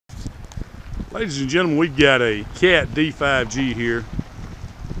Ladies and gentlemen, we've got a Cat D5G here.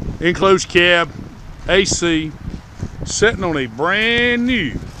 Enclosed cab, AC, sitting on a brand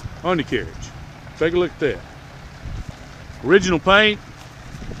new undercarriage. Take a look at that. Original paint.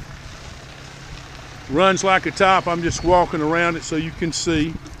 Runs like a top. I'm just walking around it so you can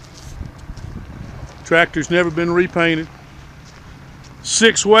see. Tractor's never been repainted.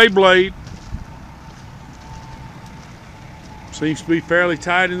 6-way blade. Seems to be fairly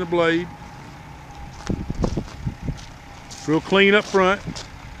tight in the blade. Real clean up front.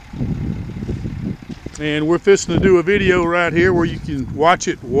 And we're fixing to do a video right here where you can watch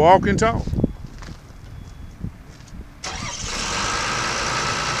it walk and talk.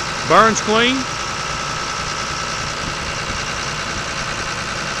 Burns clean.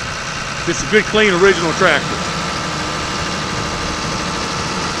 Just a good, clean, original tractor.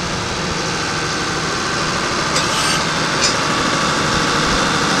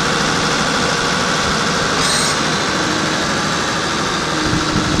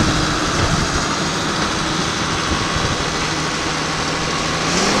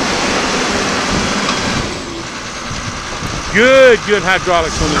 Good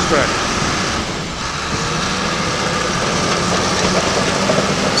hydraulics on this tractor.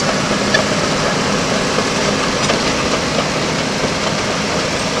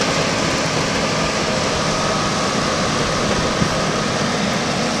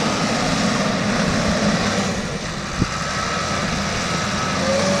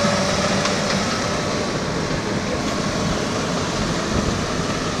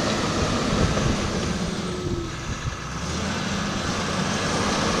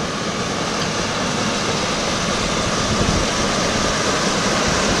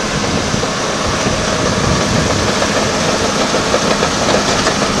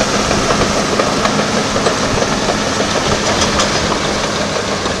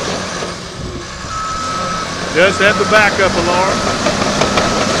 Does have the backup alarm.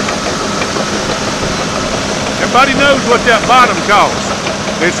 Everybody knows what that bottom costs.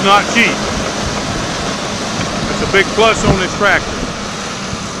 It's not cheap. That's a big plus on this tractor.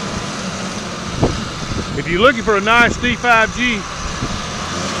 If you're looking for a nice D5G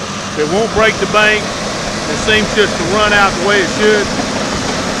that won't break the bank, that seems just to run out the way it should,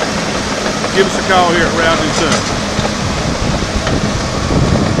 give us a call here at Rouse & Son.